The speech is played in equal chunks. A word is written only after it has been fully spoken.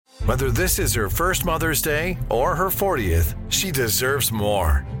Whether this is her first Mother's Day or her 40th, she deserves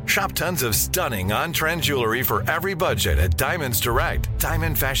more. Shop tons of stunning on-trend jewelry for every budget at Diamonds Direct.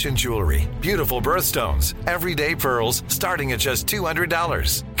 Diamond fashion jewelry, beautiful birthstones, everyday pearls starting at just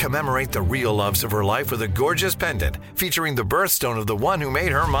 $200. Commemorate the real loves of her life with a gorgeous pendant featuring the birthstone of the one who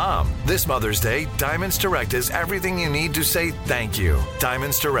made her mom. This Mother's Day, Diamonds Direct is everything you need to say thank you.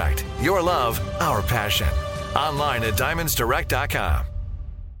 Diamonds Direct. Your love, our passion. Online at diamondsdirect.com.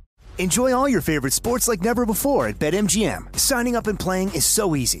 Enjoy all your favorite sports like never before at BetMGM. Signing up and playing is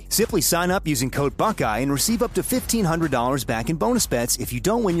so easy. Simply sign up using code Buckeye and receive up to $1,500 back in bonus bets if you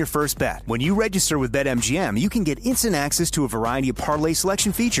don't win your first bet. When you register with BetMGM, you can get instant access to a variety of parlay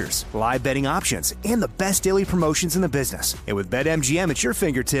selection features, live betting options, and the best daily promotions in the business. And with BetMGM at your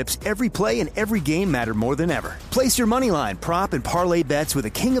fingertips, every play and every game matter more than ever. Place your moneyline, prop, and parlay bets with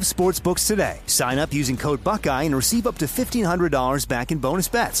the king of sportsbooks today. Sign up using code Buckeye and receive up to $1,500 back in bonus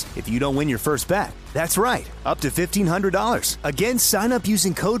bets if you don't win your first bet. That's right, up to $1,500. Again, sign up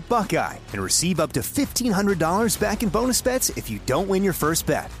using code Buckeye and receive up to $1,500 back in bonus bets if you don't win your first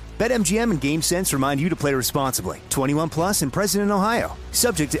bet. BetMGM and GameSense remind you to play responsibly. 21 plus and present in Ohio.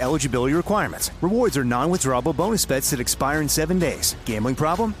 Subject to eligibility requirements. Rewards are non-withdrawable bonus bets that expire in 7 days. Gambling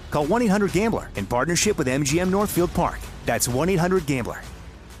problem? Call 1-800-GAMBLER in partnership with MGM Northfield Park. That's 1-800-GAMBLER.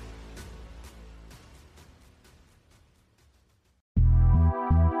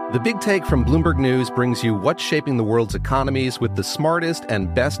 The Big Take from Bloomberg News brings you what's shaping the world's economies with the smartest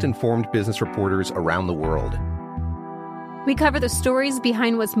and best-informed business reporters around the world. We cover the stories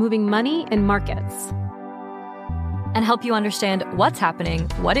behind what's moving money and markets, and help you understand what's happening,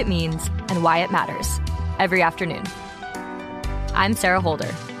 what it means, and why it matters every afternoon. I'm Sarah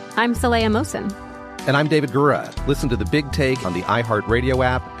Holder. I'm Saleha Mohsin. And I'm David Gura. Listen to The Big Take on the iHeartRadio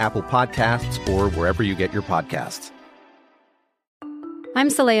app, Apple Podcasts, or wherever you get your podcasts. I'm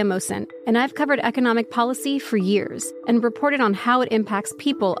Saleha Mohsin, and I've covered economic policy for years and reported on how it impacts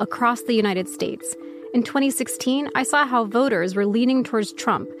people across the United States. In 2016, I saw how voters were leaning towards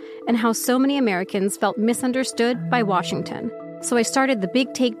Trump and how so many Americans felt misunderstood by Washington. So I started The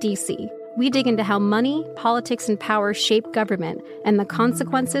Big Take DC. We dig into how money, politics, and power shape government and the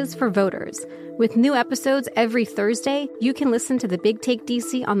consequences for voters. With new episodes every Thursday, you can listen to The Big Take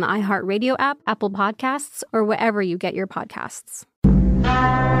DC on the iHeartRadio app, Apple Podcasts, or wherever you get your podcasts.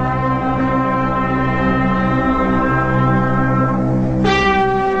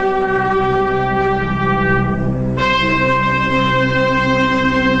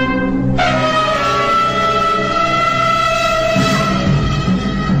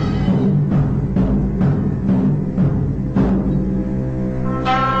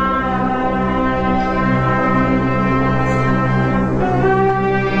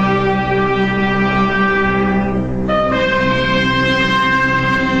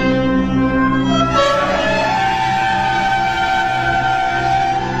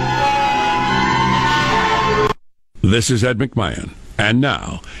 This is Ed McMahon. And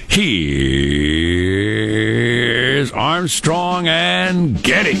now, here's Armstrong and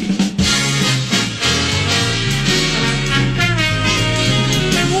Getty.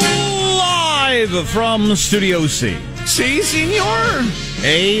 Live from Studio C. Si, senor.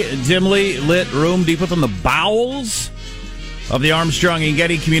 A dimly lit room deep within the bowels of the Armstrong and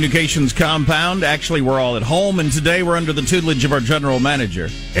Getty Communications compound. Actually, we're all at home, and today we're under the tutelage of our general manager.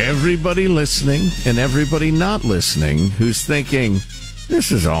 Everybody listening and everybody not listening who's thinking,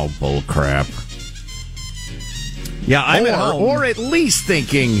 this is all bull crap. Yeah, I'm at home. Or at least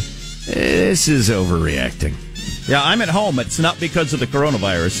thinking, this is overreacting. Yeah, I'm at home. It's not because of the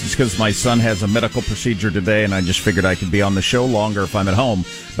coronavirus. It's because my son has a medical procedure today, and I just figured I could be on the show longer if I'm at home.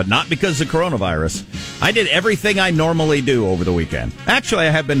 But not because of coronavirus. I did everything I normally do over the weekend. Actually, I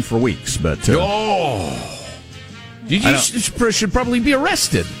have been for weeks, but... You should probably be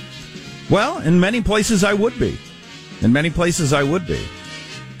arrested. Well, in many places I would be.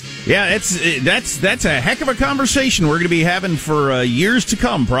 Yeah, that's a heck of a conversation we're going to be having for years to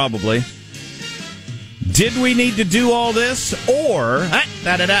come, probably. Did we need to do all this? Or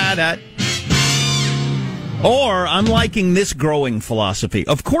I'm liking this growing philosophy.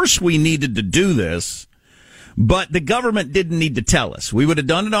 Of course we needed to do this, but the government didn't need to tell us. We would have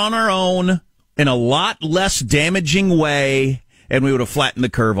done it on our own in a lot less damaging way, and we would have flattened the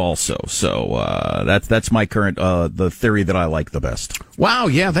curve also. So that's my current the theory that I like the best. Wow,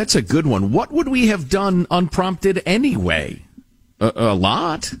 yeah, that's a good one. What would we have done unprompted anyway? A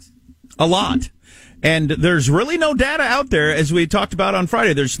lot. And there's really no data out there, as we talked about on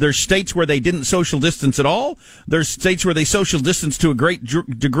Friday. There's states where they didn't social distance at all. There's states where they social distance to a great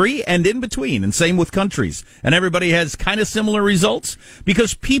degree, and in between, and same with countries. And everybody has kind of similar results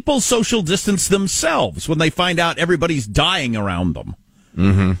because people social distance themselves when they find out everybody's dying around them.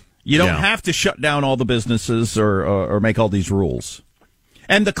 Mm-hmm. You don't have to shut down all the businesses or make all these rules.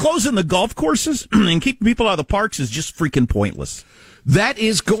 And the closing the golf courses and keeping people out of the parks is just freaking pointless. That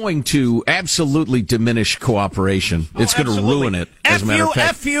is going to absolutely diminish cooperation. It's going to ruin it, as a matter of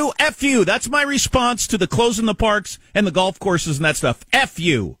fact. F you. That's my response to the closing the parks and the golf courses and that stuff. F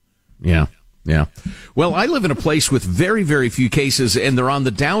you. Yeah. Well, I live in a place with very, very few cases, and they're on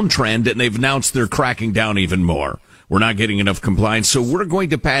the downtrend, and they've announced they're cracking down even more. We're not getting enough compliance, so we're going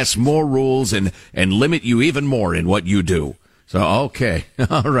to pass more rules and limit you even more in what you do. So, okay.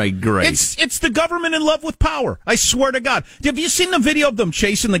 All right, great. It's the government in love with power. I swear to God. Have you seen the video of them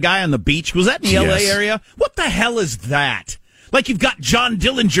chasing the guy on the beach? Was that in the L.A. area? What the hell is that? Like you've got John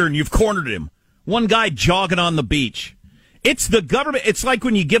Dillinger and you've cornered him. One guy jogging on the beach. It's the government. It's like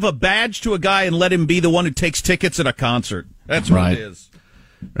when you give a badge to a guy and let him be the one who takes tickets at a concert. That's what it is.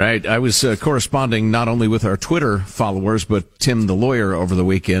 Right. I was corresponding not only with our Twitter followers, but Tim the lawyer over the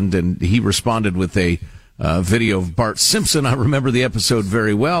weekend, and he responded with a video of Bart Simpson. I remember the episode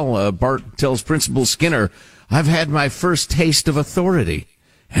very well. Bart tells Principal Skinner, "I've had my first taste of authority,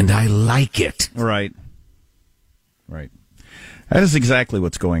 and I like it." Right. That is exactly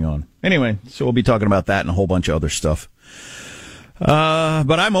what's going on. Anyway, so we'll be talking about that and a whole bunch of other stuff.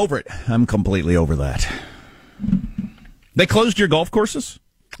 But I'm over it. I'm completely over that. They closed your golf courses?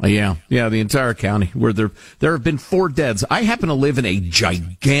 Yeah, the entire county, where there have been 4 deaths. I happen to live in a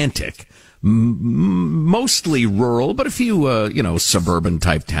gigantic, mostly rural, but a few, suburban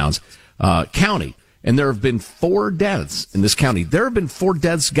type towns, county. And there have been 4 deaths in this county. There have been 4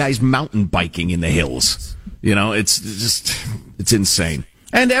 deaths, guys mountain biking in the hills. It's insane.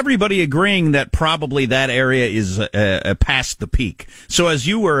 And everybody agreeing that probably that area is past the peak. So as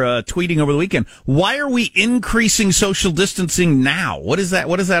you were tweeting over the weekend, why are we increasing social distancing now? What is that?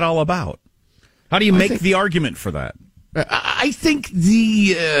 What is that all about? How do you make the argument for that? I think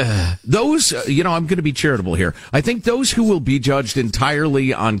those, I'm going to be charitable here. I think those who will be judged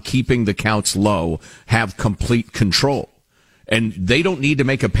entirely on keeping the counts low have complete control. And they don't need to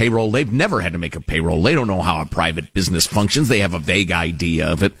make a payroll. They've never had to make a payroll. They don't know how a private business functions. They have a vague idea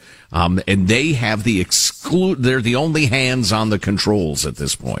of it. And they have they're the only hands on the controls at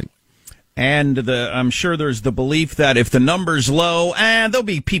this point. And I'm sure there's the belief that if the number's low, there'll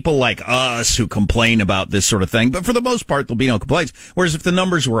be people like us who complain about this sort of thing. But for the most part, there'll be no complaints. Whereas if the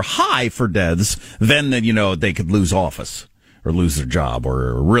numbers were high for deaths, then they could lose office or lose their job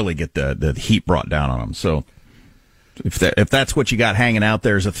or really get the heat brought down on them. So if that's what you got hanging out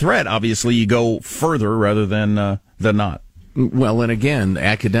there as a threat, obviously you go further rather than not. Well, and again,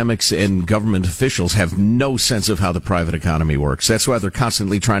 academics and government officials have no sense of how the private economy works. That's why they're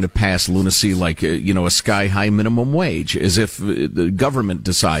constantly trying to pass lunacy like, a sky-high minimum wage, as if the government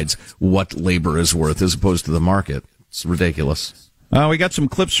decides what labor is worth as opposed to the market. It's ridiculous. We got some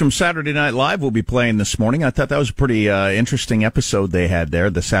clips from Saturday Night Live we'll be playing this morning. I thought that was a pretty interesting episode they had there,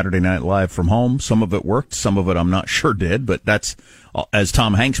 the Saturday Night Live from home. Some of it worked, some of it I'm not sure did, but that's, as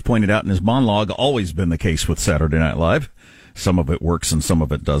Tom Hanks pointed out in his monologue, always been the case with Saturday Night Live. Some of it works and some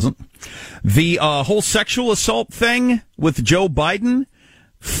of it doesn't. The whole sexual assault thing with Joe Biden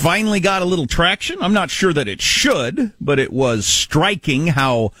finally got a little traction. I'm not sure that it should, but it was striking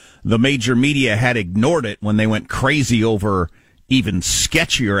how the major media had ignored it when they went crazy over even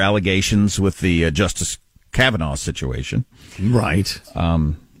sketchier allegations with the Justice Kavanaugh situation. Right.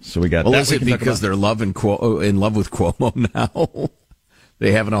 So we got. Well, is it because they're in love with Cuomo now?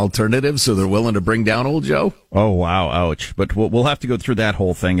 They have an alternative, so they're willing to bring down old Joe? Oh, wow. Ouch. But we'll have to go through that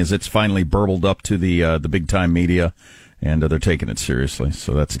whole thing as it's finally burbled up to the big-time media, and they're taking it seriously.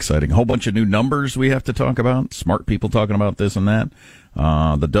 So that's exciting. A whole bunch of new numbers we have to talk about. Smart people talking about this and that.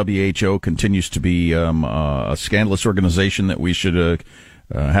 The WHO continues to be a scandalous organization that we should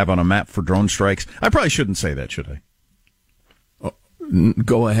have on a map for drone strikes. I probably shouldn't say that, should I? Oh,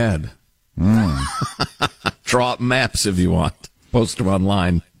 go ahead. Draw up maps if you want. Post them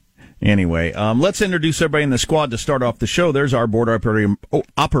online. Anyway, let's introduce everybody in the squad to start off the show. There's our board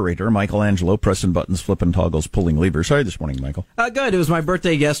operator, Michelangelo, pressing buttons, flipping toggles, pulling levers. How are you this morning, Michael? Good. It was my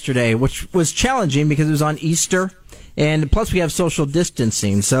birthday yesterday, which was challenging because it was on Easter, and plus we have social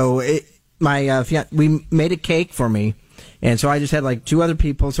distancing. So we made a cake for me, And so I just had like 2 other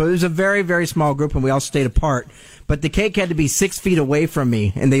people. So it was a very, very small group, and we all stayed apart. But the cake had to be 6 feet away from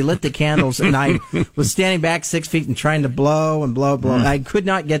me, and they lit the candles, and I was standing back 6 feet and trying to blow and blow. I could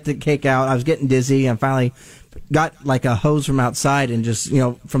not get the cake out. I was getting dizzy, and finally got like a hose from outside and just,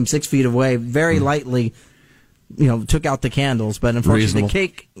 from 6 feet away, very lightly, took out the candles. But unfortunately, the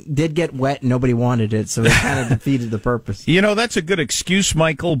cake did get wet and nobody wanted it, so it kind of defeated the purpose. That's a good excuse,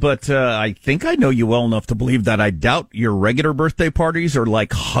 Michael, but I think I know you well enough to believe that I doubt your regular birthday parties are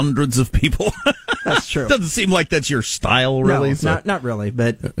like hundreds of people. That's true. Doesn't seem like that's your style, really. No, not really,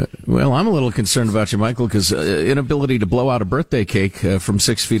 but... Well, I'm a little concerned about you, Michael, because inability to blow out a birthday cake from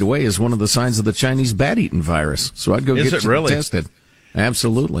 6 feet away is one of the signs of the Chinese bat-eating virus. So I'd go get it tested.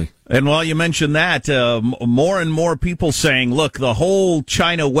 Absolutely. And while you mention that, more and more people saying, look, the whole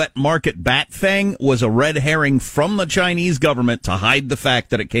China wet market bat thing was a red herring from the Chinese government to hide the fact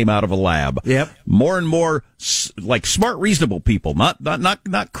that it came out of a lab. Yep. More and more, like smart, reasonable people, not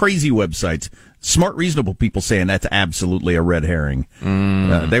crazy websites. Smart, reasonable people saying that's absolutely a red herring.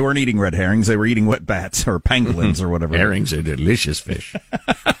 They weren't eating red herrings. They were eating wet bats or pangolins or whatever. Herrings are delicious fish.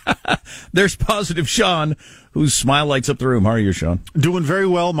 There's Positive Sean, whose smile lights up the room. How are you, Sean? Doing very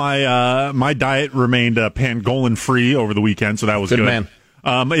well. My diet remained pangolin free over the weekend, so that was good. Man.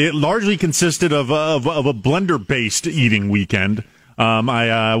 It largely consisted of a blender based eating weekend.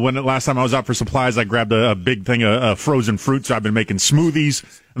 Last time I was out for supplies, I grabbed a big thing of frozen fruit. So I've been making smoothies,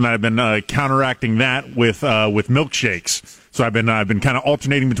 and I've been counteracting that with milkshakes. So I've been kind of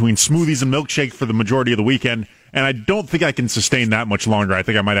alternating between smoothies and milkshakes for the majority of the weekend. And I don't think I can sustain that much longer. I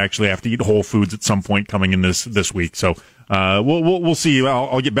think I might actually have to eat whole foods at some point coming in this week. So we'll see.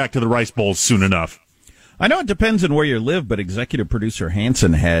 I'll get back to the rice bowls soon enough. I know it depends on where you live, but executive producer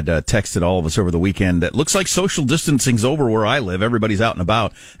Hanson had texted all of us over the weekend that looks like social distancing's over where I live. Everybody's out and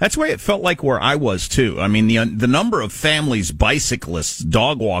about. That's the way it felt like where I was, too. I mean, the number of families, bicyclists,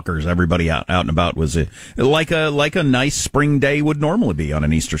 dog walkers, everybody out and about was like a nice spring day would normally be on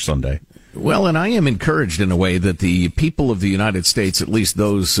an Easter Sunday. Well, and I am encouraged in a way that the people of the United States, at least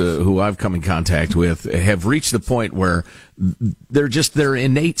those who I've come in contact with, have reached the point where their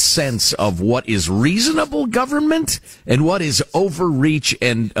innate sense of what is reasonable government and what is overreach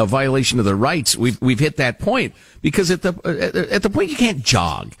and a violation of their rights. We've hit that point because at the point you can't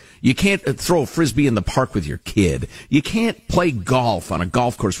jog, you can't throw a frisbee in the park with your kid, you can't play golf on a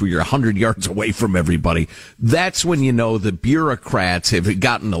golf course where you're 100 yards away from everybody. That's when you know the bureaucrats have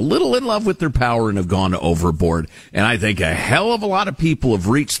gotten a little in love with their power and have gone overboard. And I think a hell of a lot of people have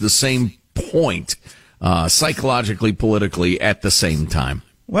reached the same point. Psychologically, politically, at the same time.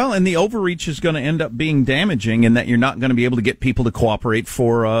 Well, and the overreach is going to end up being damaging in that you're not going to be able to get people to cooperate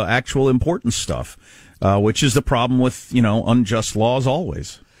for actual important stuff, which is the problem with, unjust laws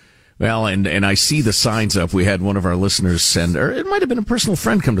always. Well, and I see the signs up. We had one of our listeners send, or it might have been a personal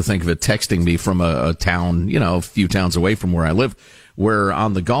friend, come to think of it, texting me from a town, a few towns away from where I live, where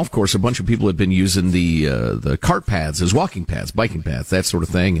on the golf course, a bunch of people had been using the cart paths as walking paths, biking paths, that sort of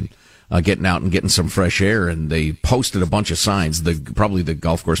thing, and getting out and getting some fresh air, and they posted a bunch of signs, probably the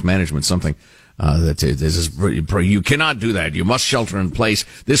golf course management, something, that this is, you cannot do that. You must shelter in place.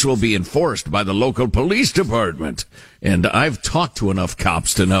 This will be enforced by the local police department. And I've talked to enough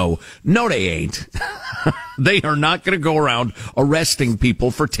cops to know, no, they ain't. They are not going to go around arresting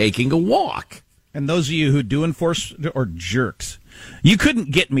people for taking a walk. And those of you who do enforce are jerks. You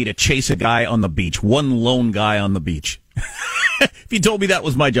couldn't get me to chase a guy on the beach, one lone guy on the beach. If you told me that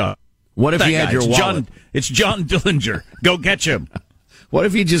was my job. What if you had your wallet? It's John Dillinger. Go catch him. What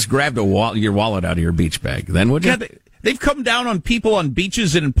if you just grabbed your wallet out of your beach bag? Then would you? Yeah, they've come down on people on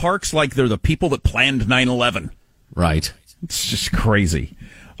beaches and in parks like they're the people that planned 9/11. Right. It's just crazy.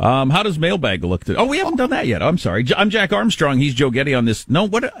 How does mailbag look? We haven't done that yet. I'm sorry. I'm Jack Armstrong. He's Joe Getty on this. No,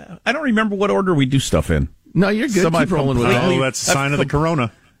 I don't remember what order we do stuff in. No, you're good. Keep rolling with that. Oh, that's a sign of the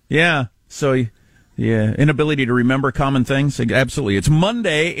corona. Yeah. So... yeah, inability to remember common things. Absolutely. It's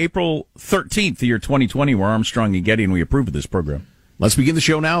Monday, April 13th, the year 2020. We're Armstrong and Getty, and we approve of this program. Let's begin the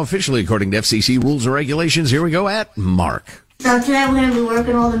show now, officially according to FCC rules and regulations. Here we go at Mark. So today we're going to be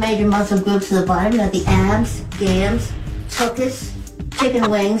working all the major muscle groups at the bottom. Got the abs, gams, tuchus, chicken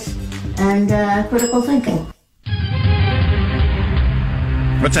wings, and critical thinking.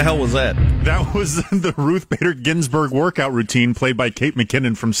 What the hell was that? That was the Ruth Bader Ginsburg workout routine played by Kate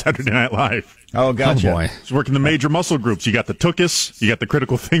McKinnon from Saturday Night Live. Oh, gotcha. Oh, boy. She's working the major muscle groups. You got the tuchus, you got the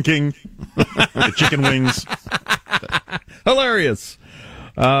critical thinking, the chicken wings. Hilarious.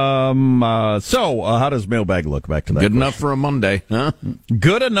 So how does mailbag look? Back to that. Good enough for a Monday, huh?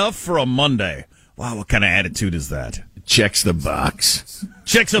 Good enough for a Monday. Wow, what kind of attitude is that? Checks the box.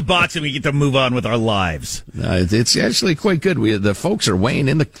 Checks a box and we get to move on with our lives. It's actually quite good. The folks are weighing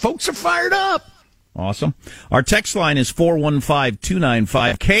in. The folks are fired up. Awesome. Our text line is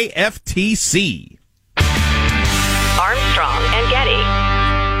 415-295-KFTC. Armstrong and Getty.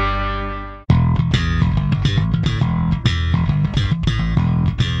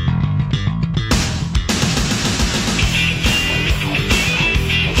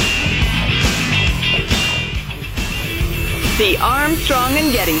 The Armstrong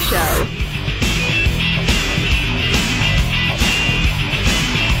and Getty Show.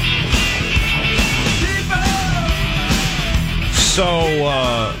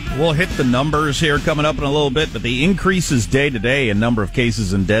 So we'll hit the numbers here coming up in a little bit, but the increases day to day in number of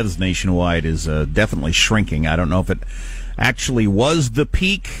cases and deaths nationwide is definitely shrinking. I don't know if it actually was the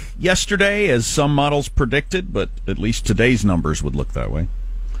peak yesterday, as some models predicted, but at least today's numbers would look that way.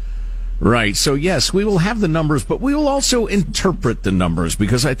 Right. So, yes, we will have the numbers, but we will also interpret the numbers,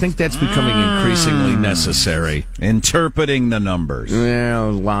 because I think that's becoming increasingly necessary. Interpreting the numbers.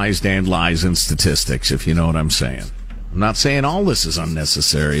 Well, lies and lies and statistics, if you know what I'm saying. I'm not saying all this is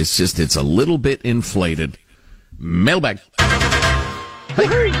unnecessary. It's just it's a little bit inflated. Mailbag.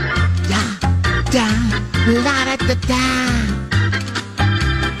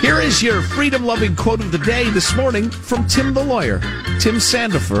 Here is your freedom-loving quote of the day this morning from Tim the Lawyer. Tim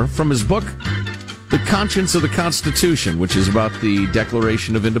Sandifer, from his book, The Conscience of the Constitution, which is about the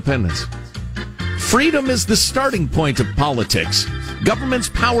Declaration of Independence. Freedom is the starting point of politics. Government's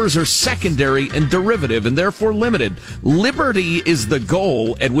powers are secondary and derivative and therefore limited. Liberty is the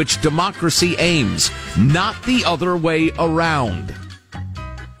goal at which democracy aims, not the other way around.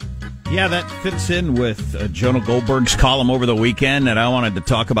 Yeah, that fits in with Jonah Goldberg's column over the weekend that I wanted to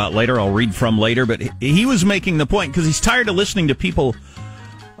talk about later. I'll read from later, but he was making the point because he's tired of listening to people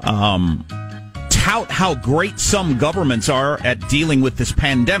tout how great some governments are at dealing with this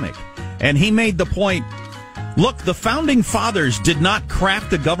pandemic. And he made the point, look, the founding fathers did not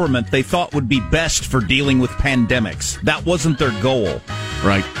craft a government they thought would be best for dealing with pandemics. That wasn't their goal.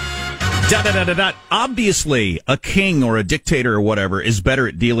 Right. Obviously, a king or a dictator or whatever is better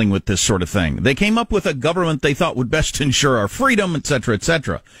at dealing with this sort of thing. They came up with a government they thought would best ensure our freedom,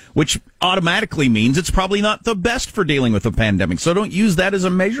 etc., which automatically means it's probably not the best for dealing with a pandemic. So don't use that as a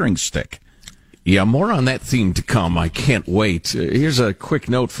measuring stick. Yeah, more on that theme to come. I can't wait. Here's a quick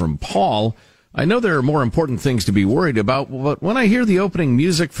note from Paul. I know there are more important things to be worried about, but when I hear the opening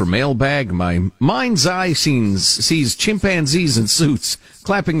music for Mailbag, my mind's eye sees chimpanzees in suits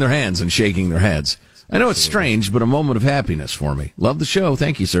clapping their hands and shaking their heads. I know it's strange, but a moment of happiness for me. Love the show.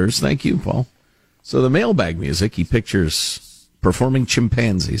 Thank you, sirs. Thank you, Paul. So the Mailbag music, he pictures performing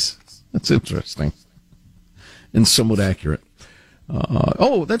chimpanzees. That's interesting and somewhat accurate.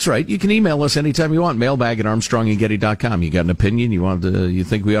 That's right. You can email us anytime you want. Mailbag at ArmstrongandGetty.com. You got an opinion? You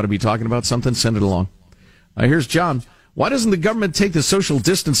think we ought to be talking about something? Send it along. Here's John. Why doesn't the government take the social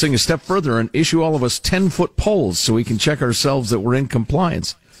distancing a step further and issue all of us 10-foot poles so we can check ourselves that we're in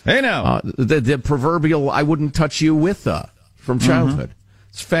compliance? Hey, now. The proverbial I wouldn't touch you with from childhood.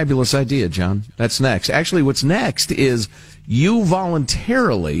 It's a fabulous idea, John. That's next. Actually, what's next is you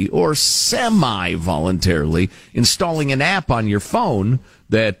voluntarily or semi-voluntarily installing an app on your phone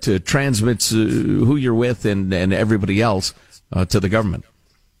that transmits who you're with and everybody else to the government.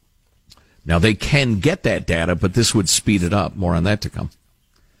 Now, they can get that data, but this would speed it up. More on that to come.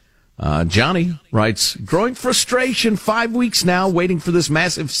 Johnny writes, growing frustration 5 weeks now, waiting for this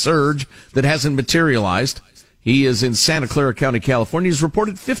massive surge that hasn't materialized. He is in Santa Clara County, California. He's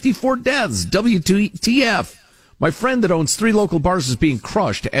reported 54 deaths. WTF. My friend that owns 3 local bars is being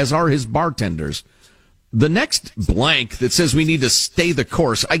crushed, as are his bartenders. The next blank that says we need to stay the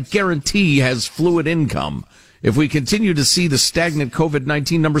course, I guarantee has fluid income. If we continue to see the stagnant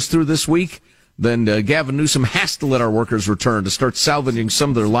COVID-19 numbers through this week, then Gavin Newsom has to let our workers return to start salvaging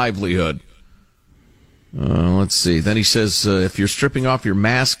some of their livelihood. Let's see. Then he says, if you're stripping off your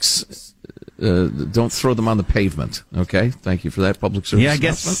masks, don't throw them on the pavement. Okay, thank you for that public service. Yeah, I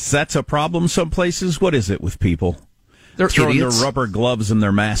guess that's a problem some places. What is it with people? They're throwing idiots. their rubber gloves and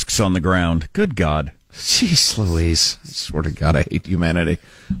their masks on the ground. Good God. Jeez Louise. I swear to God, I hate humanity.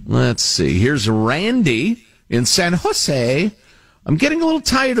 Let's see. Here's Randy in San Jose. I'm getting a little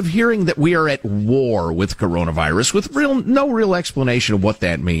tired of hearing that we are at war with coronavirus with no real explanation of what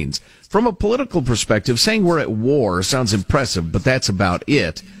that means. From a political perspective, saying we're at war sounds impressive, but that's about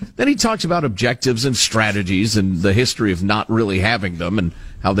it. Then he talks about objectives and strategies and the history of not really having them and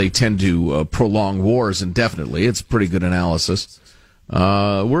how they tend to prolong wars indefinitely. It's pretty good analysis.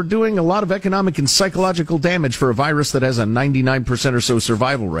 We're doing a lot of economic and psychological damage for a virus that has a 99% or so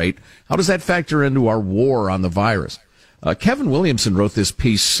survival rate. How does that factor into our war on the virus? Kevin Williamson wrote this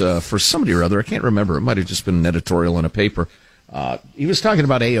piece for somebody or other. I can't remember. It might have just been an editorial in a paper. He was talking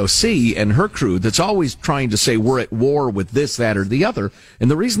about AOC and her crew that's always trying to say we're at war with this, that, or the other.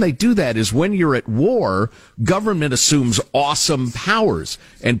 And the reason they do that is when you're at war, government assumes awesome powers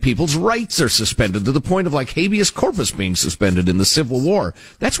and people's rights are suspended to the point of like habeas corpus being suspended in the Civil War.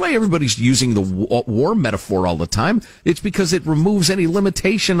 That's why everybody's using the war metaphor all the time. It's because it removes any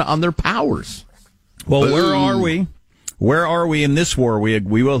limitation on their powers. Well, where are we? Where are we in this war? We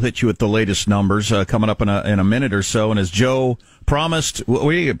will hit you with the latest numbers coming up in a minute or so. And as Joe promised,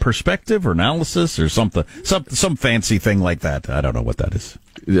 perspective or analysis or something, some fancy thing like that. I don't know what that is.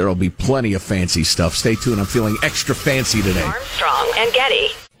 There'll be plenty of fancy stuff. Stay tuned. I'm feeling extra fancy today. Armstrong and Getty.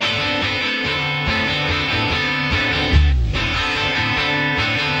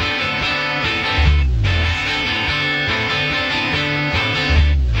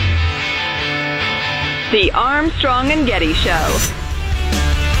 The Armstrong and Getty Show.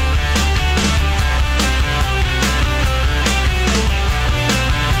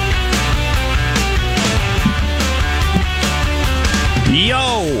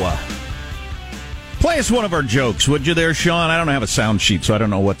 Yo! Play us one of our jokes, would you there, Sean? I don't have a sound sheet, so I don't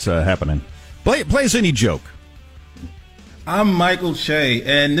know what's happening. Play us any joke. I'm Michael Che,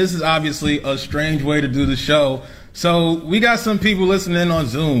 and this is obviously a strange way to do the show. So we got some people listening on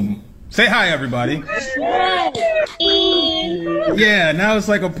Zoom. Say hi, everybody. Yeah, now it's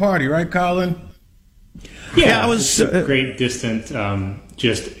like a party, right, Colin? Yeah, it was a great distant,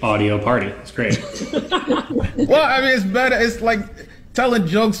 just audio party. It's great. Well, I mean, it's better. It's like telling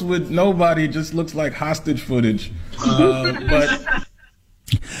jokes with nobody just looks like hostage footage. But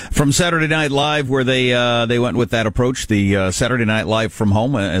from Saturday Night Live, where they went with that approach, the Saturday Night Live from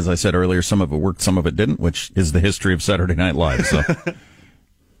home, as I said earlier, some of it worked, some of it didn't, which is the history of Saturday Night Live. So.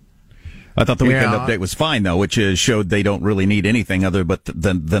 I thought the weekend update was fine, though, which showed they don't really need anything other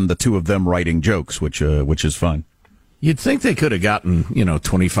than the two of them writing jokes, which is fine. You'd think they could have gotten,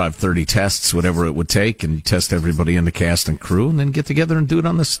 25, 30 tests, whatever it would take, and test everybody in the cast and crew, and then get together and do it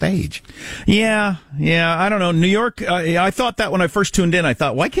on the stage. Yeah, I don't know. New York, I thought that when I first tuned in, I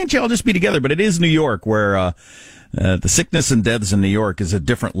thought, why can't you all just be together? But it is New York, where the sickness and deaths in New York is a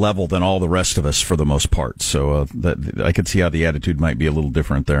different level than all the rest of us for the most part. So that I could see how the attitude might be a little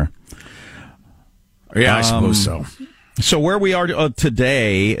different there. Yeah, I suppose so. So where we are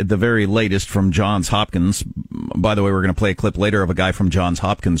today, the very latest from Johns Hopkins. By the way, we're going to play a clip later of a guy from Johns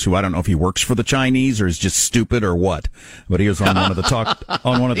Hopkins who I don't know if he works for the Chinese or is just stupid or what. But he was on one of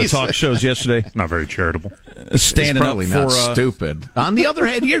the talk shows yesterday. Not very charitable. Standing probably up for not stupid. On the other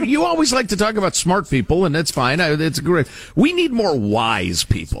hand, you always like to talk about smart people, and that's fine. It's great. We need more wise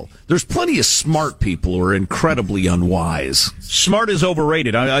people. There's plenty of smart people who are incredibly unwise. Smart is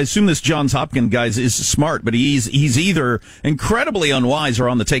overrated. I assume this Johns Hopkins guy is smart, but he's either incredibly unwise or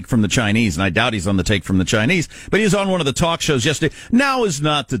on the take from the Chinese, and I doubt he's on the take from the Chinese. But he was on one of the talk shows yesterday. Now is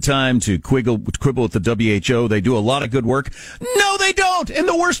not the time to quibble with the WHO. They do a lot of good work. No, they don't. In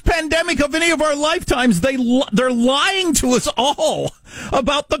the worst pandemic of any of our lifetimes, they're lying to us all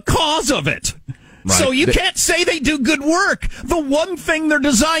about the cause of it. Right. So you can't say they do good work. The one thing they're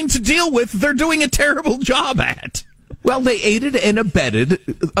designed to deal with, they're doing a terrible job at. Well, they aided and abetted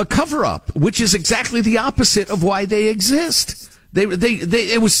a cover-up, which is exactly the opposite of why they exist.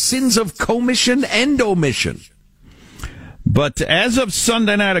 It was sins of commission and omission. But as of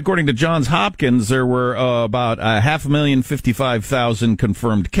Sunday night, according to Johns Hopkins, there were about 555,000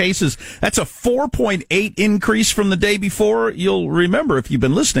 confirmed cases. That's a 4.8 increase from the day before. You'll remember, if you've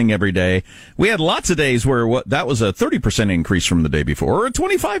been listening every day, we had lots of days where that was a 30% increase from the day before, or a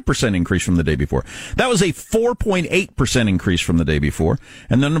 25% increase from the day before. That was a 4.8% increase from the day before.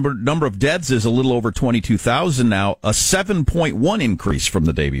 And the number of deaths is a little over 22,000 now, a 7.1 increase from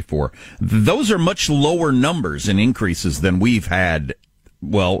the day before. Those are much lower numbers in increases than we've had,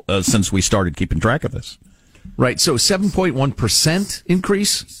 since we started keeping track of this. Right, so 7.1%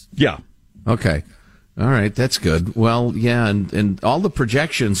 increase? Yeah. Okay. All right, that's good. Well, yeah, and all the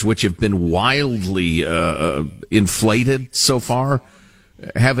projections, which have been wildly inflated so far,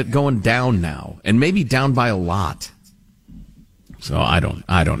 have it going down now, and maybe down by a lot. So I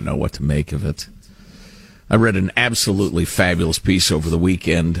don't know what to make of it. I read an absolutely fabulous piece over the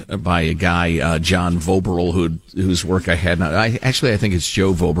weekend by a guy, John Voberl, whose work I had. I think it's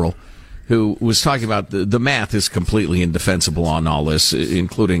Joe Voberl, who was talking about the math is completely indefensible on all this,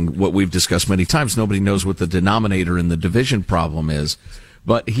 including what we've discussed many times. Nobody knows what the denominator in the division problem is.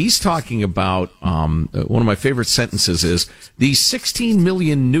 But he's talking about, one of my favorite sentences is, the 16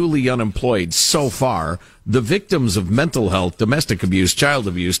 million newly unemployed so far, the victims of mental health, domestic abuse, child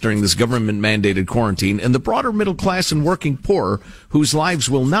abuse during this government-mandated quarantine, and the broader middle class and working poor whose lives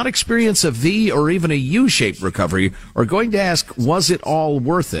will not experience a V or even a U-shaped recovery are going to ask, was it all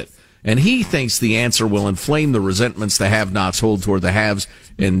worth it? And he thinks the answer will inflame the resentments the have-nots hold toward the haves,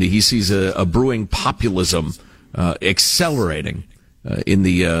 and he sees a brewing populism accelerating in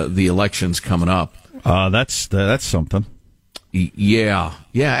the elections coming up. That's something. Yeah,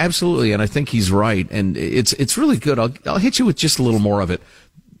 absolutely, and I think he's right, and it's really good. I'll hit you with just a little more of it.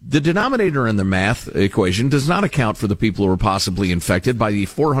 The denominator in the math equation does not account for the people who are possibly infected by the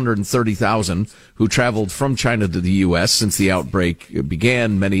 430,000 who traveled from China to the U.S. since the outbreak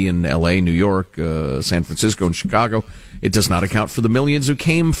began, many in L.A., New York, San Francisco, and Chicago. It does not account for the millions who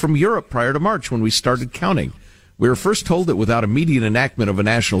came from Europe prior to March when we started counting. We were first told that without immediate enactment of a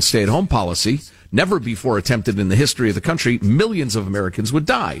national stay-at-home policy, never before attempted in the history of the country, millions of Americans would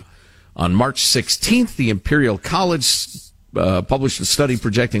die. On March 16th, the Imperial College published a study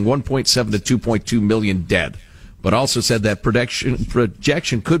projecting 1.7 to 2.2 million dead, but also said that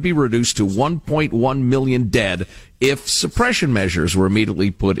projection could be reduced to 1.1 million dead if suppression measures were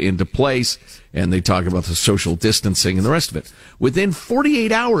immediately put into place. And they talk about the social distancing and the rest of it. Within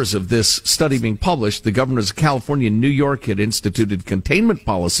 48 hours of this study being published, the governors of California and New York had instituted containment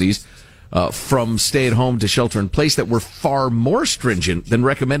policies from stay-at-home to shelter-in-place that were far more stringent than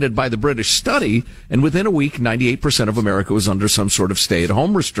recommended by the British study, and within a week, 98% of America was under some sort of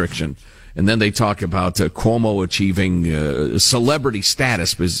stay-at-home restriction. And then they talk about Cuomo achieving celebrity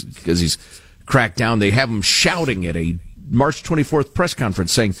status because he's cracked down. They have him shouting at a March 24th press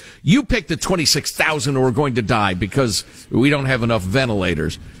conference saying, you picked the 26,000 who are going to die because we don't have enough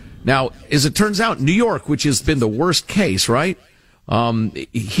ventilators. Now, as it turns out, New York, which has been the worst case, right?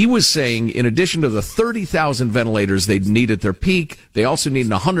 He was saying, in addition to the 30,000 ventilators they'd need at their peak, they also need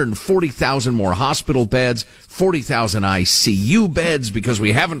 140,000 more hospital beds, 40,000 ICU beds because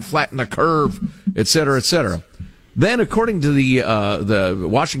we haven't flattened the curve, et cetera, et cetera. Then, according to the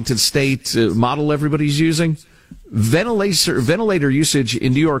Washington State model everybody's using, ventilator usage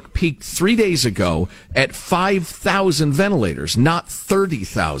in New York peaked 3 days ago at 5,000 ventilators, not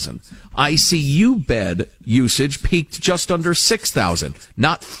 30,000. ICU bed usage peaked just under 6,000,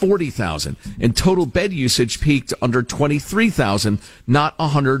 not 40,000. And total bed usage peaked under 23,000, not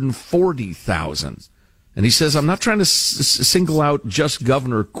 140,000. And he says, I'm not trying to single out just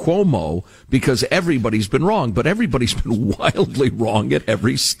Governor Cuomo because everybody's been wrong, but everybody's been wildly wrong at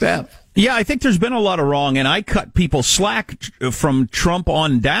every step. Yeah, I think there's been a lot of wrong, and I cut people slack from Trump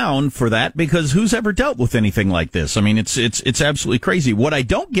on down for that because who's ever dealt with anything like this? I mean, it's absolutely crazy. What I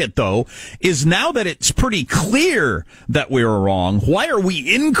don't get, though, is now that it's pretty clear that we were wrong, why are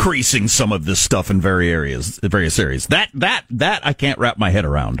we increasing some of this stuff in various areas? That I can't wrap my head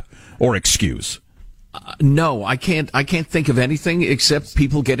around or excuse. No, I can't think of anything except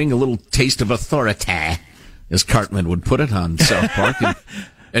people getting a little taste of authority, as Cartman would put it on South Park,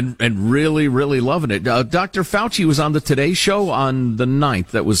 and really, really loving it. Dr. Fauci was on the Today Show on the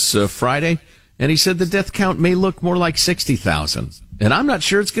 9th. That was Friday, and he said the death count may look more like 60,000. And I'm not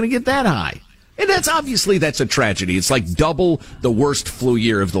sure it's going to get that high. And that's a tragedy. It's like double the worst flu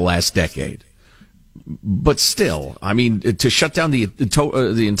year of the last decade. But still, I mean, to shut down the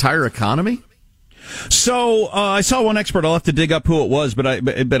entire economy? So I saw one expert. I'll have to dig up who it was, but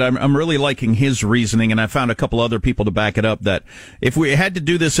I'm really liking his reasoning, and I found a couple other people to back it up. That if we had to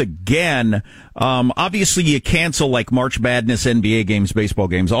do this again, obviously you cancel like March Madness, NBA games, baseball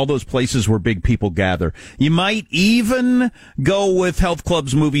games, all those places where big people gather. You might even go with health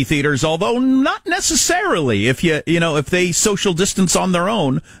clubs, movie theaters, although not necessarily. If if they social distance on their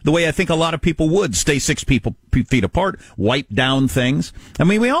own, the way I think a lot of people would, stay 6 feet apart, wipe down things. I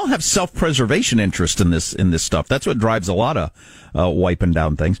mean, we all have self-preservation interest in this stuff. That's what drives a lot of wiping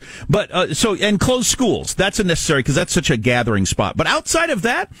down things. But and close schools. That's unnecessary because that's such a gathering spot. But outside of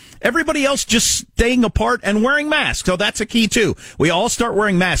that, everybody else just staying apart and wearing masks. So that's a key too. We all start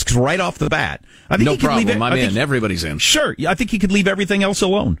wearing masks right off the bat. I think no problem. I'm in. Everybody's in. Sure. I think he could leave everything else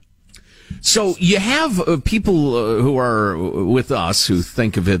alone. So you have people who are with us who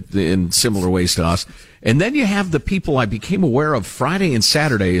think of it in similar ways to us. And then you have the people I became aware of Friday and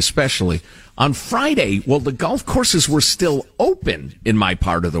Saturday especially. On Friday, the golf courses were still open in my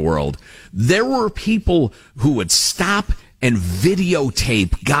part of the world. There were people who would stop and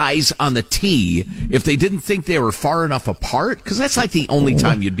videotape guys on the tee if they didn't think they were far enough apart, because that's like the only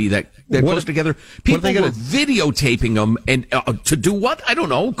time you'd be that that goes together. People were videotaping them, and to do what? I don't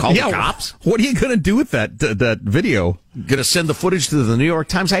know. Call the cops. What are you going to do with that video? Going to send the footage to the New York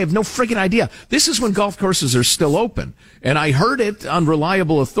Times? I have no friggin' idea. This is when golf courses are still open. And I heard it on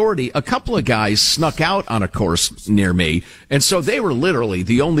reliable authority. A couple of guys snuck out on a course near me. And so they were literally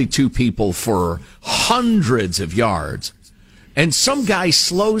the only two people for hundreds of yards. And some guy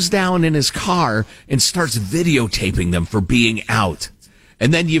slows down in his car and starts videotaping them for being out.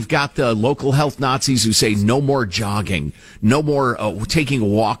 And then you've got the local health Nazis who say no more jogging, no more taking a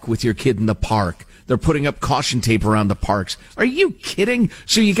walk with your kid in the park. They're putting up caution tape around the parks. Are you kidding?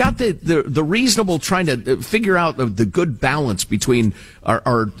 So you got the reasonable trying to figure out the good balance between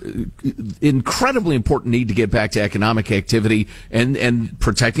our incredibly important need to get back to economic activity and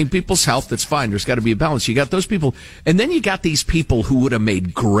protecting people's health. That's fine. There's got to be a balance. You got those people. And then you got these people who would have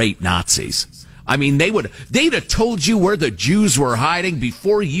made great Nazis. I mean, they'd have told you where the Jews were hiding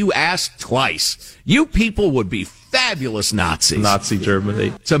before you asked twice. You people would be fabulous Nazis. Nazi Germany.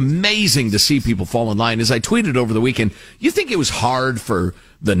 It's amazing to see people fall in line. As I tweeted over the weekend, you think it was hard for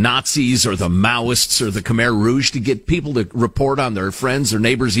the Nazis or the Maoists or the Khmer Rouge to get people to report on their friends, their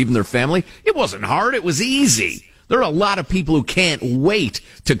neighbors, even their family? It wasn't hard. It was easy. There are a lot of people who can't wait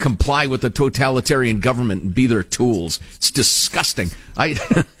to comply with the totalitarian government and be their tools. It's disgusting.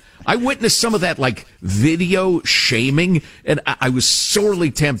 I witnessed some of that, like, video shaming, and I was sorely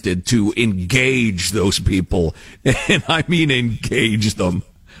tempted to engage those people. And I mean engage them.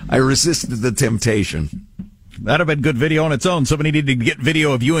 I resisted the temptation. That'd have been good video on its own. Somebody needed to get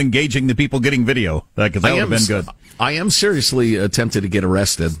video of you engaging the people getting video. Because that would have been good. I am seriously tempted to get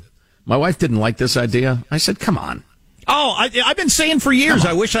arrested. My wife didn't like this idea. I said, come on. Oh, I've been saying for years,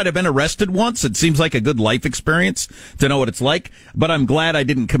 I wish I'd have been arrested once. It seems like a good life experience to know what it's like. But I'm glad I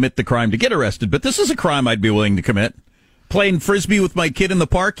didn't commit the crime to get arrested. But this is a crime I'd be willing to commit. Playing Frisbee with my kid in the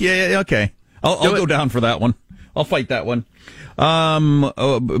park? Yeah, okay. I'll go down for that one. I'll fight that one.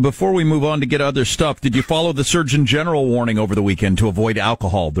 Before we move on to get other stuff, did you follow the Surgeon General warning over the weekend to avoid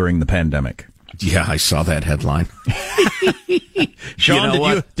alcohol during the pandemic? Yeah, I saw that headline.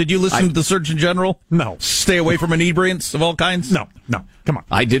 Sean, did you listen to the Surgeon General? No. Stay away from inebriants of all kinds? No. Come on.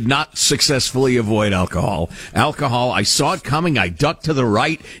 I did not successfully avoid alcohol. I saw it coming. I ducked to the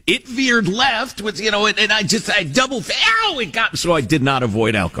right. It veered left with, and I double, it got, so I did not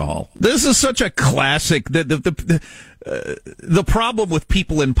avoid alcohol. This is such a classic. The problem with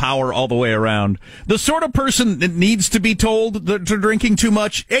people in power all the way around, the sort of person that needs to be told that they're drinking too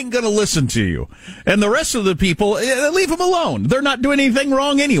much ain't going to listen to you. And the rest of the people, leave them alone. They're not doing anything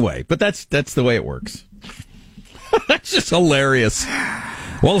wrong anyway. But that's the way it works. That's just hilarious.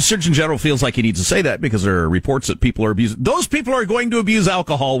 Well, the Surgeon General feels like he needs to say that because there are reports that people are abusing. Those people are going to abuse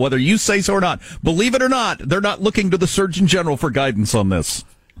alcohol, whether you say so or not. Believe it or not, they're not looking to the Surgeon General for guidance on this.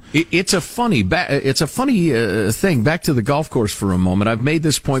 It's a funny thing. Back to the golf course for a moment. I've made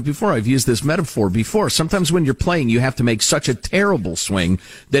this point before. I've used this metaphor before. Sometimes when you're playing, you have to make such a terrible swing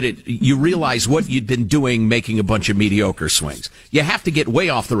that you realize what you'd been doing making a bunch of mediocre swings. You have to get way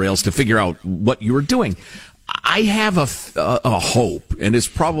off the rails to figure out what you were doing. I have a hope, and it's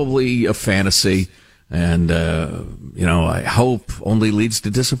probably a fantasy, and I hope only leads to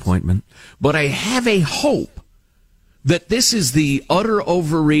disappointment. But I have a hope that this is the utter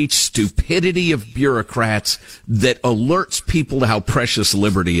overreach stupidity of bureaucrats that alerts people to how precious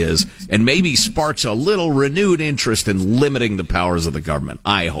liberty is and maybe sparks a little renewed interest in limiting the powers of the government.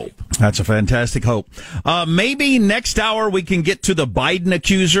 I hope. That's a fantastic hope. Maybe next hour we can get to the Biden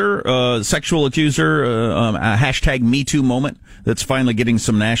accuser, sexual accuser, hashtag #MeToo moment that's finally getting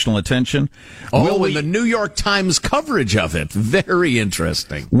some national attention. And the New York Times coverage of it. Very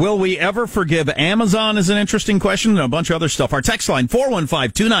interesting. Will we ever forgive Amazon is an interesting question, and a bunch of other stuff. Our text line,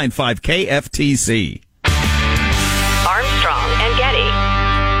 415-295-KFTC. Armstrong and Getty.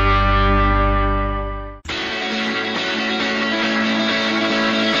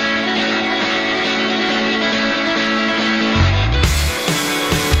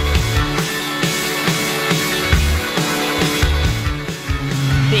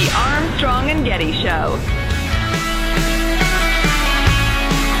 The Armstrong and Getty Show.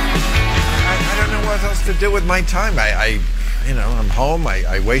 I don't know what else to do with my time. I'm home.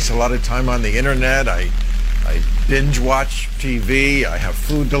 I waste a lot of time on the internet. I binge watch TV. I have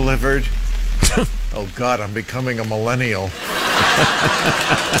food delivered. Oh God, I'm becoming a millennial.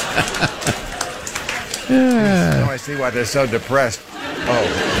 Now I see why they're so depressed.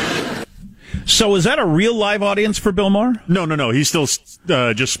 Oh. So is that a real live audience for Bill Maher? No. He's still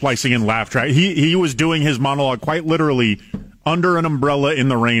just splicing in laugh track. He was doing his monologue quite literally under an umbrella in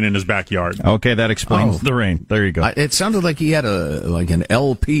the rain in his backyard. Okay, that explains the rain. There you go. It sounded like he had an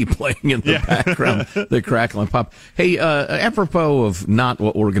LP playing in the background, the crackle and pop. Hey, apropos of not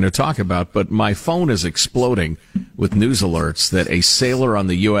what we're going to talk about, but my phone is exploding with news alerts that a sailor on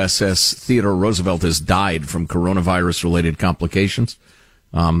the USS Theodore Roosevelt has died from coronavirus-related complications.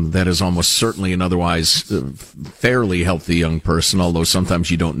 That is almost certainly an otherwise fairly healthy young person, although sometimes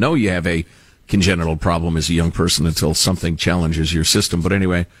you don't know you have a congenital problem as a young person until something challenges your system. But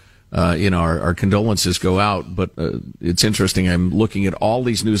anyway, our condolences go out. But it's interesting. I'm looking at all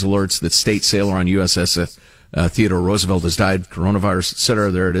these news alerts that state sailor on USS Theodore Roosevelt has died, coronavirus, et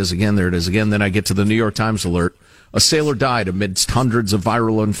cetera. There it is again. Then I get to the New York Times alert. A sailor died amidst hundreds of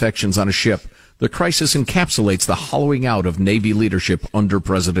viral infections on a ship. The crisis encapsulates the hollowing out of Navy leadership under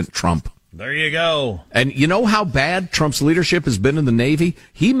President Trump. There you go. And you know how bad Trump's leadership has been in the Navy?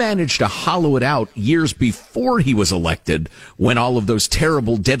 He managed to hollow it out years before he was elected, when all of those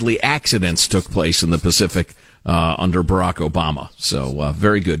terrible, deadly accidents took place in the Pacific under Barack Obama. So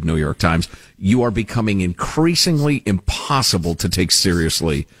very good, New York Times. You are becoming increasingly impossible to take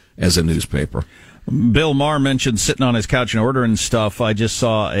seriously as a newspaper. Bill Maher mentioned sitting on his couch and ordering stuff. I just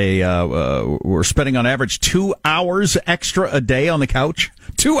saw we're spending on average 2 hours extra a day on the couch.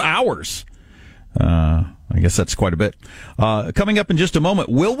 2 hours. I guess that's quite a bit. Coming up in just a moment,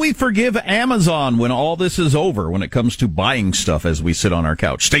 will we forgive Amazon when all this is over, when it comes to buying stuff as we sit on our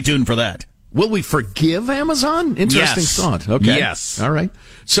couch? Stay tuned for that. Will we forgive Amazon? Interesting thought. Okay. Yes. All right.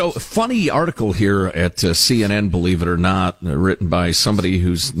 So, funny article here at CNN, believe it or not, written by somebody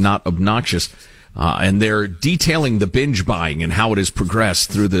who's not obnoxious. And they're detailing the binge buying and how it has progressed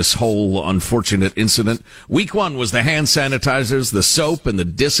through this whole unfortunate incident. Week 1 was the hand sanitizers, the soap, and the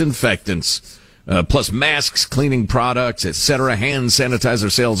disinfectants, plus masks, cleaning products, etc. Hand sanitizer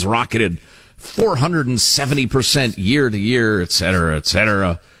sales rocketed 470% year to year, etc.,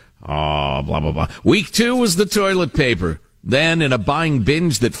 etc. Oh, blah, blah, blah. Week 2 was the toilet paper. Then, in a buying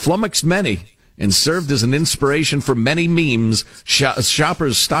binge that flummoxed many and served as an inspiration for many memes,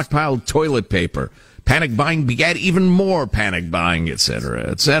 shoppers stockpiled toilet paper. Panic buying begat even more panic buying, etc.,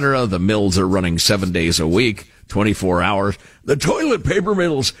 etc. The mills are running 7 days a week, 24 hours. The toilet paper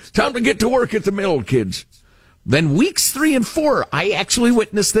mills. Time to get to work at the mill, kids. Then weeks 3 and 4, I actually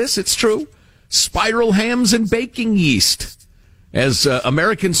witnessed this. It's true. Spiral hams and baking yeast. As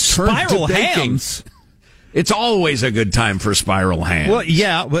Americans turn to baking. Hams? It's always a good time for spiral hams. Well,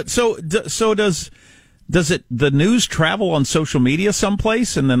 yeah, but so does the news travel on social media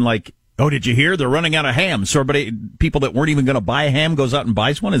someplace, and then oh, did you hear they're running out of ham? So people that weren't even going to buy a ham goes out and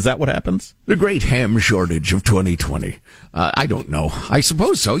buys one. Is that what happens? The great ham shortage of 2020. I don't know. I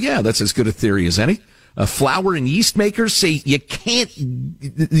suppose so. Yeah, that's as good a theory as any. Flour and yeast makers say you can't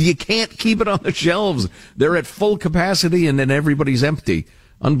keep it on the shelves. They're at full capacity, and then everybody's empty.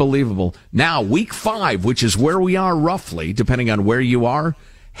 Unbelievable. Now, week 5, which is where we are roughly, depending on where you are,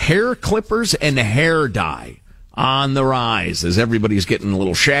 hair clippers and hair dye on the rise as everybody's getting a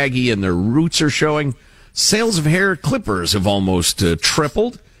little shaggy and their roots are showing. Sales of hair clippers have almost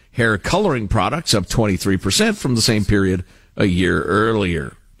tripled. Hair coloring products up 23% from the same period a year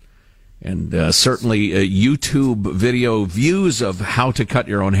earlier. And certainly YouTube video views of how to cut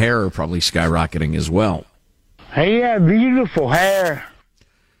your own hair are probably skyrocketing as well. He had beautiful hair.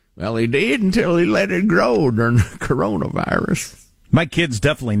 Well, he did until he let it grow during coronavirus. My kids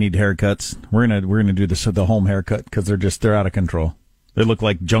definitely need haircuts. We're gonna do the home haircut because they're out of control. They look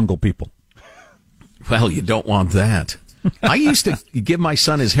like jungle people. Well, you don't want that. I used to give my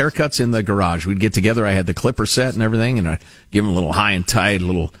son his haircuts in the garage. We'd get together. I had the clipper set and everything, and I'd give him a little high and tight,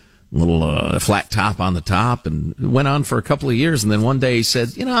 little flat top on the top, and it went on for a couple of years. And then one day he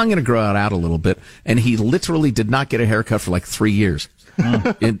said, I'm going to grow it out a little bit. And he literally did not get a haircut for 3 years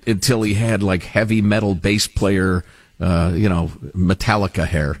until he had heavy metal bass player, Metallica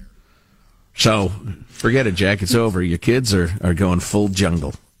hair. So forget it, Jack. It's over. Your kids are going full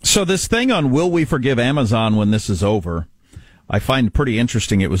jungle. So this thing on will we forgive Amazon when this is over, I find pretty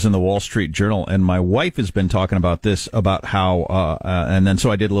interesting. It was in the Wall Street Journal, and my wife has been talking about this, about how, and then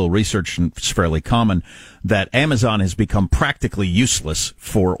so I did a little research, and it's fairly common, that Amazon has become practically useless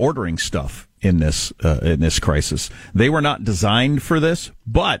for ordering stuff in this crisis. They were not designed for this,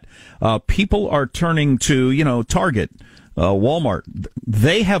 but people are turning to, Target, Walmart.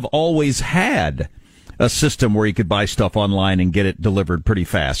 They have always had a system where you could buy stuff online and get it delivered pretty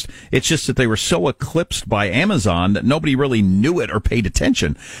fast. It's just that they were so eclipsed by Amazon that nobody really knew it or paid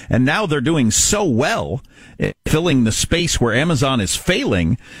attention. And now they're doing so well, filling the space where Amazon is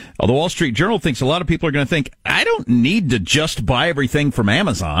failing. The Wall Street Journal thinks a lot of people are going to think, I don't need to just buy everything from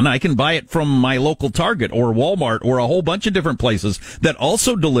Amazon. I can buy it from my local Target or Walmart or a whole bunch of different places that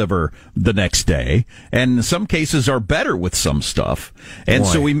also deliver the next day. And in some cases are better with some stuff. And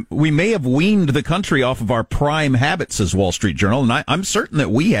so we may have weaned the country off of our prime habits, says Wall Street Journal. And I'm certain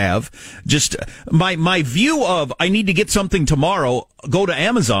that we have. Just my view of I need to get something tomorrow, go to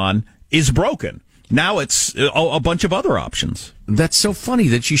Amazon is broken. Now it's a bunch of other options. That's so funny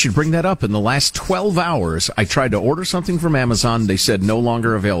that you should bring that up. In the last 12 hours, I tried to order something from Amazon. They said no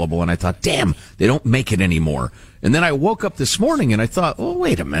longer available. And I thought, damn, they don't make it anymore. And then I woke up this morning and I thought, oh,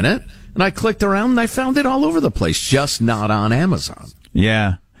 wait a minute. And I clicked around and I found it all over the place, just not on Amazon.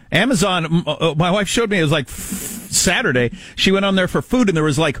 Yeah. Amazon, my wife showed me, it was like Saturday. She went on there for food and there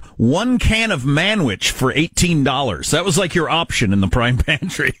was like one can of Manwich for $18. That was like your option in the Prime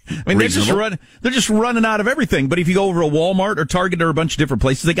Pantry. I mean, they're just running out of everything. But if you go over to Walmart or Target or a bunch of different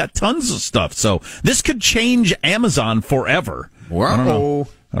places, they got tons of stuff. So this could change Amazon forever. Whoa.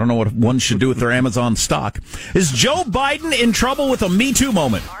 I don't know what one should do with their Amazon stock. Is Joe Biden in trouble with a Me Too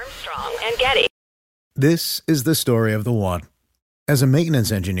moment? Armstrong and Getty. This is the story of the one. As a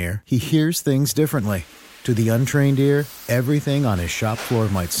maintenance engineer, he hears things differently. To the untrained ear, everything on his shop floor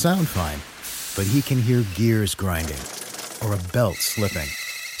might sound fine, but he can hear gears grinding or a belt slipping.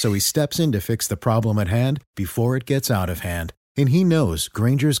 So he steps in to fix the problem at hand before it gets out of hand. And he knows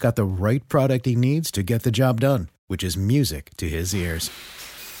Grainger's got the right product he needs to get the job done, which is music to his ears.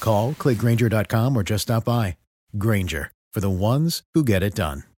 Call, click Grainger.com, or just stop by. Grainger, for the ones who get it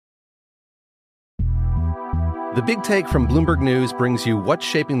done. The Big Take from Bloomberg News brings you what's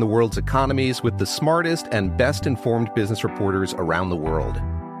shaping the world's economies with the smartest and best-informed business reporters around the world.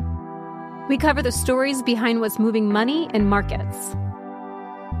 We cover the stories behind what's moving money and markets,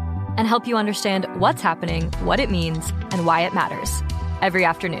 and help you understand what's happening, what it means, and why it matters every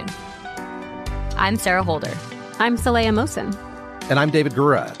afternoon. I'm Sarah Holder. I'm Saleha Mohsin. And I'm David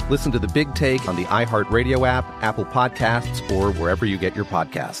Gura. Listen to The Big Take on the iHeartRadio app, Apple Podcasts, or wherever you get your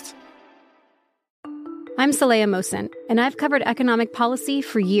podcasts. I'm Saleha Mohsin, and I've covered economic policy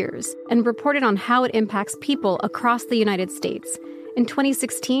for years and reported on how it impacts people across the United States. In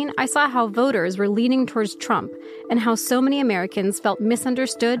 2016, I saw how voters were leaning towards Trump and how so many Americans felt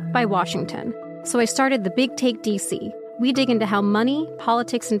misunderstood by Washington. So I started The Big Take DC. We dig into how money,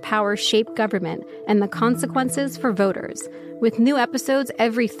 politics, and power shape government and the consequences for voters. With new episodes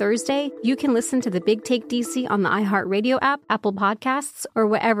every Thursday, you can listen to The Big Take DC on the iHeartRadio app, Apple Podcasts, or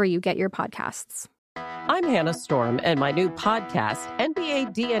wherever you get your podcasts. I'm Hannah Storm, and my new podcast,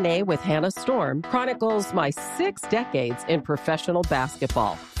 NBA DNA with Hannah Storm, chronicles my 6 decades in professional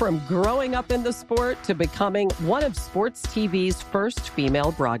basketball. From growing up in the sport to becoming one of sports TV's first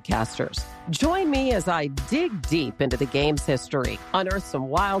female broadcasters. Join me as I dig deep into the game's history, unearth some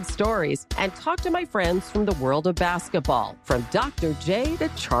wild stories, and talk to my friends from the world of basketball, from Dr. J to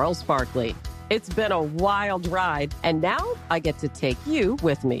Charles Barkley. It's been a wild ride, and now I get to take you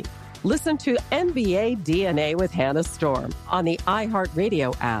with me. Listen to NBA DNA with Hannah Storm on the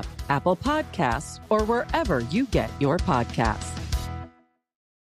iHeartRadio app, Apple Podcasts, or wherever you get your podcasts.